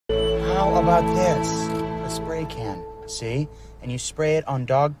How about this? A spray can, see? And you spray it on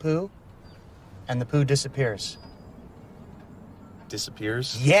dog poo, and the poo disappears.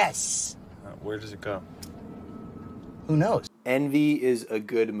 Disappears? Yes! Where does it go? Who knows? Envy is a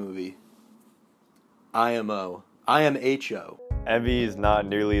good movie. IMO. IMHO. Envy is not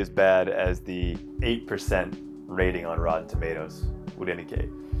nearly as bad as the 8% rating on Rotten Tomatoes would indicate.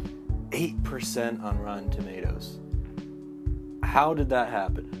 8% on Rotten Tomatoes. How did that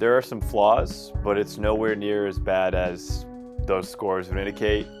happen? There are some flaws, but it's nowhere near as bad as those scores would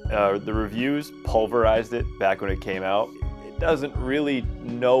indicate. The reviews pulverized it back when it came out. It doesn't really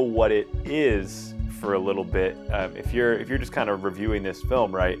know what it is for a little bit. If you're just kind of reviewing this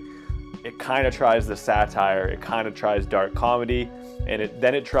film, right, it kind of tries the satire, it kind of tries dark comedy, and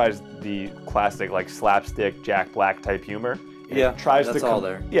then it tries the classic like slapstick Jack Black type humor. Yeah, that's all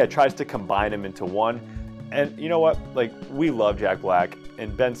there. Yeah, it tries to combine them into one. And you know what? Like, we love Jack Black,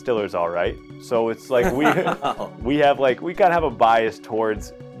 and Ben Stiller's all right. So it's like we kind of have a bias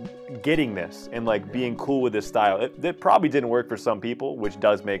towards getting this and like being cool with this style. It probably didn't work for some people, which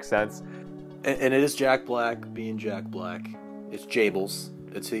does make sense. And it is Jack Black being Jack Black. It's Jables.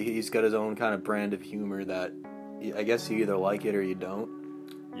 He's got his own kind of brand of humor that I guess you either like it or you don't.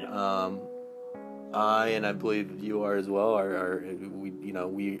 Yeah. I believe you are as well.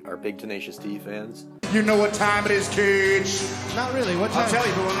 We are big Tenacious D fans. You know what time it is, kids? Not really. What time? I'll tell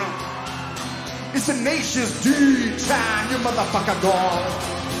you who I'm. It's Tenacious D time, you motherfucker dog.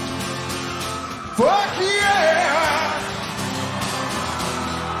 Fuck yeah!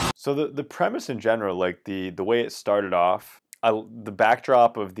 So the premise in general, like the way it started off, the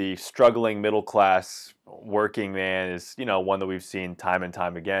backdrop of the struggling middle class working man is, one that we've seen time and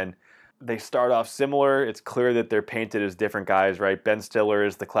time again. They start off similar. It's clear that they're painted as different guys, right? Ben Stiller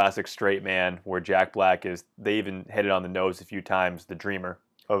is the classic straight man, where Jack Black is, they even hit it on the nose a few times, the dreamer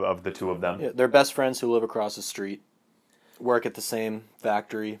of the two of them. Yeah, they're best friends who live across the street, work at the same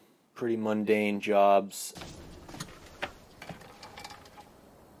factory, pretty mundane jobs.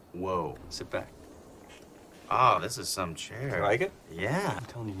 Whoa, sit back. Oh, this is some chair. You like it? Yeah. I'm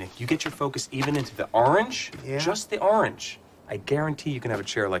telling you, Nick, you get your focus even into the orange, just the orange. I guarantee you can have a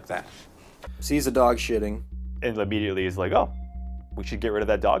chair like that. Sees a dog shitting. And immediately is like, oh, we should get rid of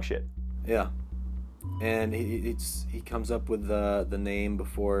that dog shit. Yeah. And he comes up with the name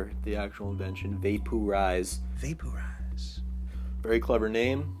before the actual invention, Vaporize. Vaporize. Very clever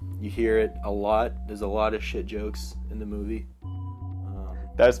name. You hear it a lot. There's a lot of shit jokes in the movie.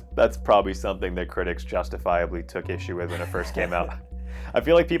 That's probably something that critics justifiably took issue with when it first came out. I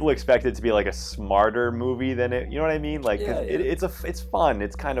feel like people expect it to be like a smarter movie than it. You know what I mean? Like, it's fun.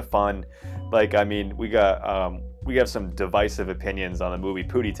 It's kind of fun. Like, I mean, we have some divisive opinions on the movie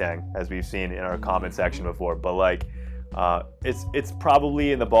Pootie Tang, as we've seen in our comment section before. But like, it's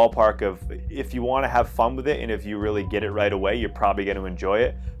probably in the ballpark of, if you want to have fun with it and if you really get it right away, you're probably going to enjoy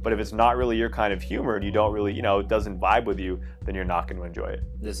it. But if it's not really your kind of humor and you don't really, it doesn't vibe with you, then you're not going to enjoy it.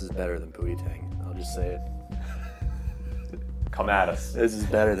 This is better than Pootie Tang. I'll just say it. Come at us. This is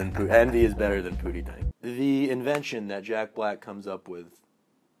better than Envy is better than Pootie Tang. The invention that Jack Black comes up with,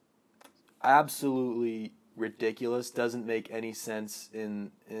 absolutely ridiculous, doesn't make any sense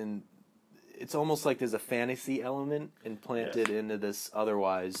in it's almost like there's a fantasy element implanted into this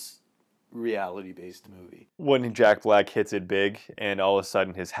otherwise reality-based movie. When Jack Black hits it big and all of a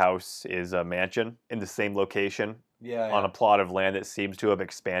sudden his house is a mansion in the same location on a plot of land that seems to have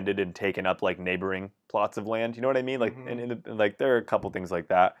expanded and taken up like neighboring plots of land. You know what I mean? Like, and like there are a couple things like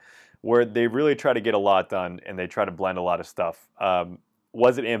that where they really try to get a lot done and they try to blend a lot of stuff.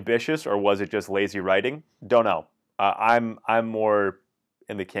 Was it ambitious or was it just lazy writing? Don't know. I'm more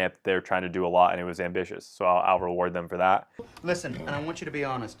in the camp that they're trying to do a lot and it was ambitious, so I'll reward them for that. Listen, and I want you to be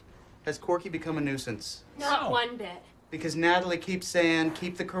honest. Has Corky become a nuisance? Not one bit. Because Natalie keeps saying,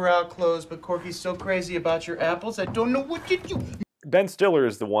 keep the corral closed, but Corky's so crazy about your apples, I don't know what to do. Ben Stiller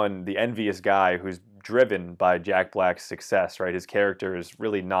is the envious guy who's driven by Jack Black's success, right? His character is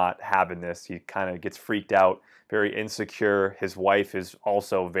really not having this. He kind of gets freaked out, very insecure. His wife is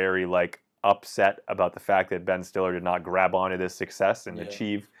also very, like, upset about the fact that Ben Stiller did not grab onto this success and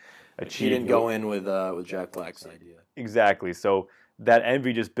achieve. He didn't go in with Jack Black's idea. Exactly. So that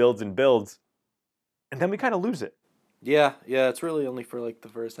envy just builds and builds, and then we kind of lose it. Yeah. It's really only for like the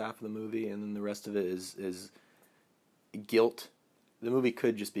first half of the movie, and then the rest of it is guilt. The movie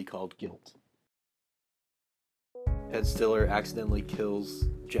could just be called Guilt. Ben Stiller accidentally kills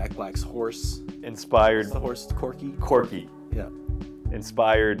Jack Black's horse. Inspired. What's the horse? Corky. Corky. Yeah.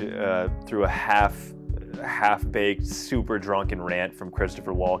 Inspired through a half-baked, super drunken rant from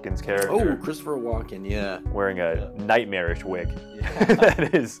Christopher Walken's character. Oh, Christopher Walken, yeah. Wearing a nightmarish wig. Yeah.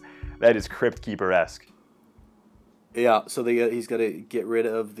 That is That is Crypt Keeper-esque. Yeah, so he's got to get rid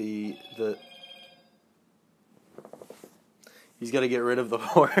of the he's got to get rid of the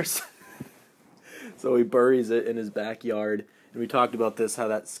horse. So he buries it in his backyard. And we talked about this, how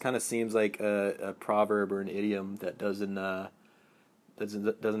that kind of seems like a proverb or an idiom that doesn't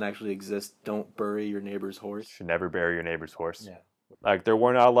actually exist. Don't bury your neighbor's horse. Should never bury your neighbor's horse. Yeah. Like, there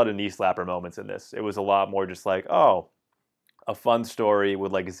were not a lot of knee slapper moments in this. It was a lot more just like, oh, a fun story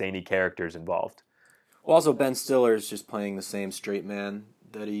with like zany characters involved. Well, also, Ben Stiller is just playing the same straight man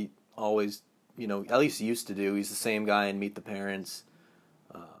that he always, at least used to do. He's the same guy in Meet the Parents.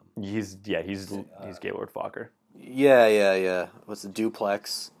 He's Gaylord Fokker. Yeah. What's the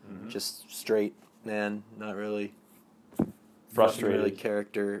Duplex? Mm-hmm. Just straight man, not really Frustrated.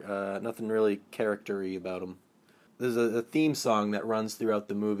 Nothing really character-y about him. There's a theme song that runs throughout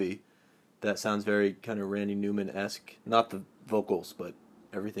the movie that sounds very kind of Randy Newman-esque. Not the vocals, but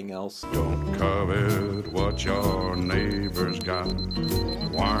everything else. Don't covet what your neighbor's got,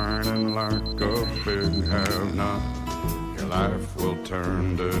 whining like a big have-not. Your life will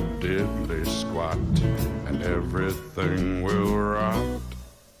turn to diddly squat, and everything will rot.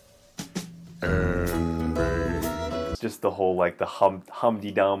 Envy. Just the whole like the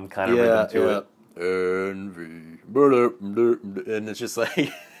hum-de-dum kind of rhythm to it. Envy. And it's just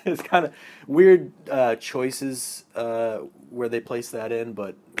like, it's kind of weird choices where they place that in,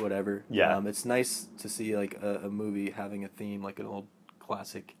 but whatever. Yeah. It's nice to see like a movie having a theme, like an old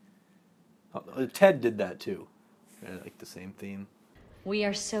classic. Ted did that too. Like the same theme. We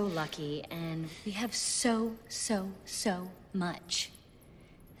are so lucky, and we have so much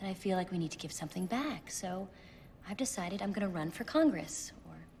that I feel like we need to give something back. So I've decided I'm going to run for Congress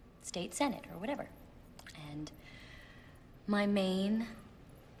or state senate or whatever. And my main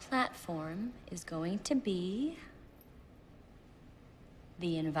platform is going to be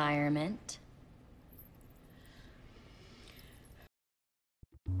the environment.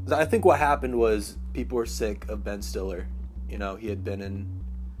 I think what happened was people were sick of Ben Stiller. He had been in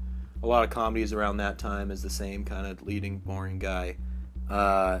a lot of comedies around that time as the same kind of leading, boring guy.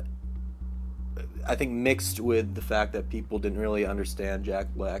 I think mixed with the fact that people didn't really understand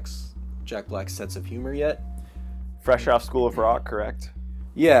Jack Black's sense of humor yet. Fresh off School of Rock, correct?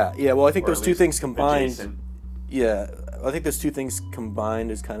 Yeah. Well, I think Or those at two least things combined. adjacent. Yeah, I think those two things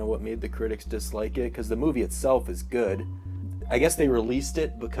combined is kind of what made the critics dislike it, because the movie itself is good. I guess they released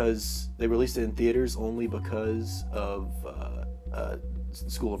it in theaters only because of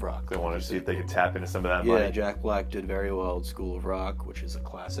School of Rock. They wanted to see if they could tap into some of that Yeah, money. Jack Black did very well at School of Rock, which is a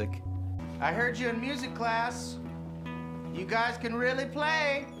classic. I heard you in music class. You guys can really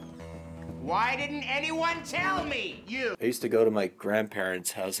play. Why didn't anyone tell me? I used to go to my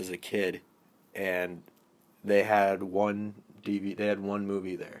grandparents' house as a kid, and they had one movie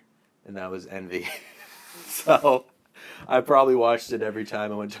there, and that was Envy. So I probably watched it every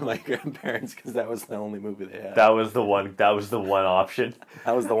time I went to my grandparents because that was the only movie they had. That was the one option.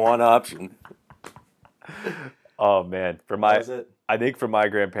 That was the one option. Oh man, I think for my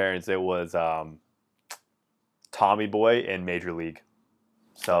grandparents it was Tommy Boy and Major League.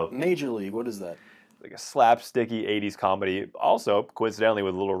 So Major League, what is that? Like a slapsticky 80s comedy. Also, coincidentally,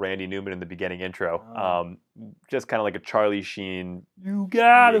 with a little Randy Newman in the beginning intro. Oh. Just kind of like a Charlie Sheen. You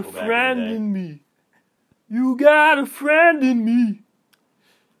got a friend in me. You got a friend in me.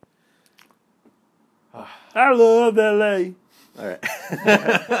 I love LA. All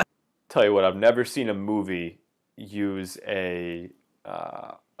right. Tell you what, I've never seen a movie use a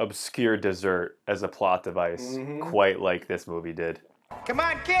obscure dessert as a plot device quite like this movie did. Come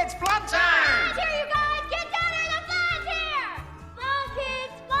on, kids, flan time! Here, you guys! Get down here! The flan's here! Flan,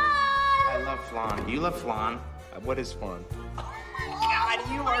 kids, flan! I love flan. Do you love flan? What is fun? God,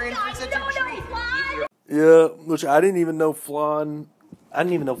 you are in for such a treat. Flan? Yeah, which I didn't even know flan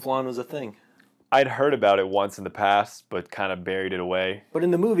was a thing. I'd heard about it once in the past, but kind of buried it away. But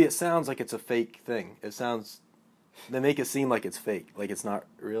in the movie, it sounds like it's a fake thing. They make it seem like it's fake, like it's not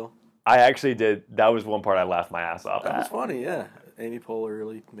real. I actually did. That was one part I laughed my ass off That was at. funny, yeah. Amy Poehler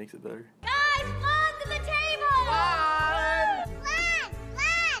really makes it better. Guys, flan to the table! Flan! Flan!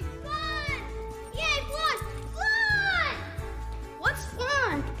 Flan! Yay, flan! Flan! What's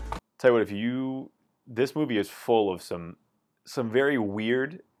flan? Tell you what, this movie is full of some very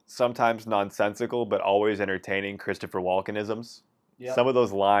weird, sometimes nonsensical, but always entertaining Christopher Walkenisms. Yep. Some of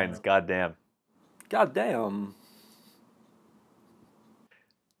those lines, goddamn. Goddamn.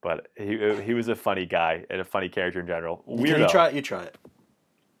 But he was a funny guy and a funny character in general. You try it.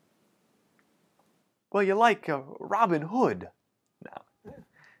 Well, you like Robin Hood. No,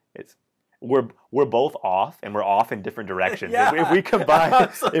 we're both off, and we're off in different directions. Yeah, if we combine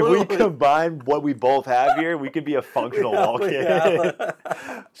absolutely. what we both have here, we could be a functional walk-in. Yeah.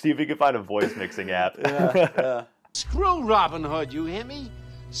 See if we can find a voice mixing app. Yeah. Screw Robin Hood, you hear me?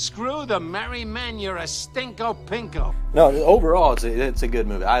 Screw the merry men, you're a stinko pinko. No, overall, it's a good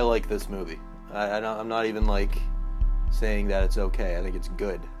movie. I like this movie. I'm not even like saying that it's okay. I think it's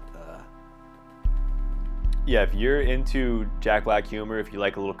good. Yeah, if you're into Jack Black humor, if you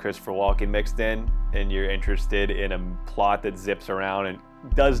like a little Christopher Walken mixed in, and you're interested in a plot that zips around and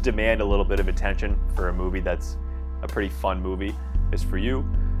does demand a little bit of attention for a movie that's a pretty fun movie, is for you.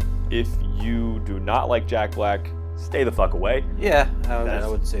 If you do not like Jack Black, stay the fuck away. Yeah, I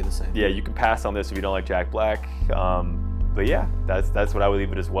would say the same. Yeah, you can pass on this if you don't like Jack Black. But yeah, that's what I would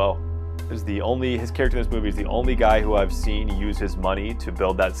leave it as well. His character in this movie is the only guy who I've seen use his money to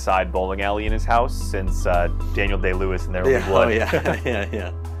build that side bowling alley in his house since Daniel Day-Lewis in There Will Be Blood. Oh yeah,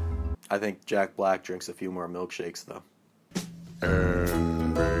 yeah. I think Jack Black drinks a few more milkshakes though.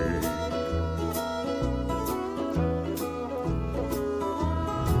 And babe,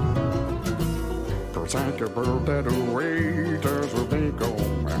 thank you for that way does they go.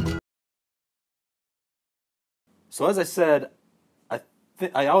 So as I said,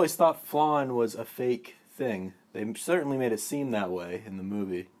 I always thought flan was a fake thing. They certainly made it seem that way in the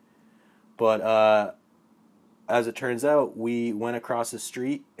movie. But as it turns out, we went across the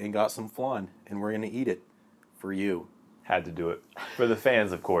street and got some flan, and we're going to eat it for you. Had to do it. For the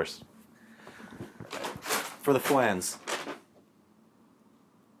fans, of course. For the flans.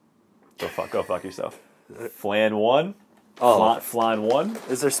 Go fuck yourself. Flan 1. Oh. Flan 1.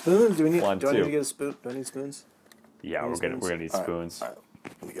 Is there spoons? Do I need to get a spoon? Do I need spoons? Yeah, we're gonna need spoons. All right.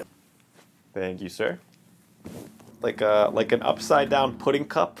 Let me go. Thank you, sir. Like an upside down pudding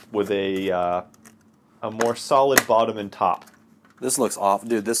cup with a more solid bottom and top. This looks awful,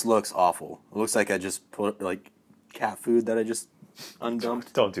 dude. This looks awful. It looks like I just put like cat food that I just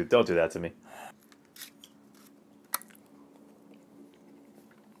undumped. Don't do that to me.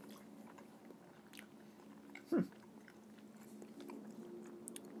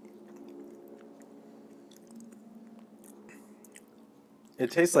 It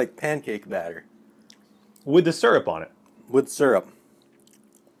tastes like pancake batter. With the syrup on it. With syrup.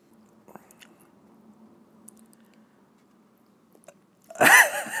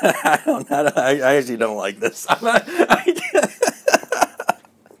 I actually don't like this. I'm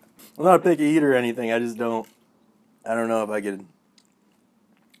not a picky eater or anything. I just don't. I don't know if I could.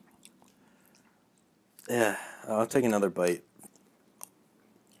 Yeah, I'll take another bite.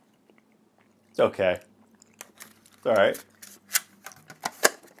 It's okay. It's all right.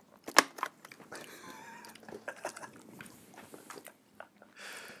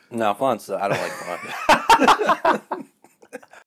 No, flan. So I don't like flan.